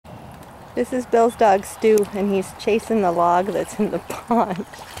This is Bill's dog, Stu, and he's chasing the log that's in the pond.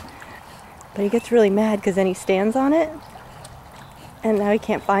 But he gets really mad because then he stands on it, and now he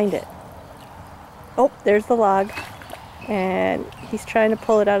can't find it. Oh, there's the log, and he's trying to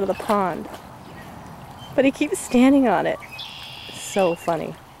pull it out of the pond. But he keeps standing on it. So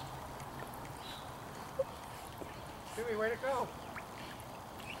funny. Stewie, where'd it go?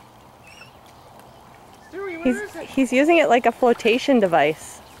 Stewie, where is it? He's using it like a flotation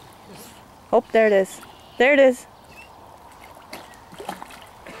device. Oh, there it is. There it is.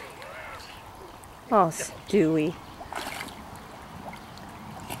 Oh, Stewie.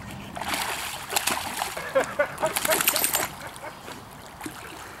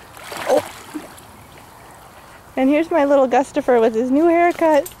 Oh. And here's my little Gustafer with his new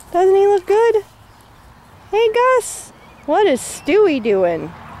haircut. Doesn't he look good? Hey, Gus. What is Stewie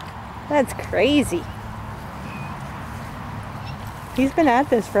doing? That's crazy. He's been at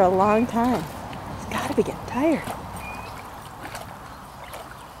this for a long time. He's got to be getting tired.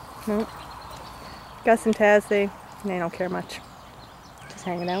 Nope. Gus and Taz, they don't care much. Just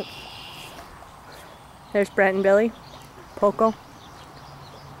hanging out. There's Brent and Billy. Poco.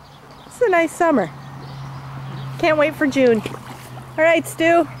 It's a nice summer. Can't wait for June. All right,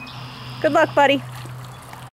 Stu. Good luck, buddy.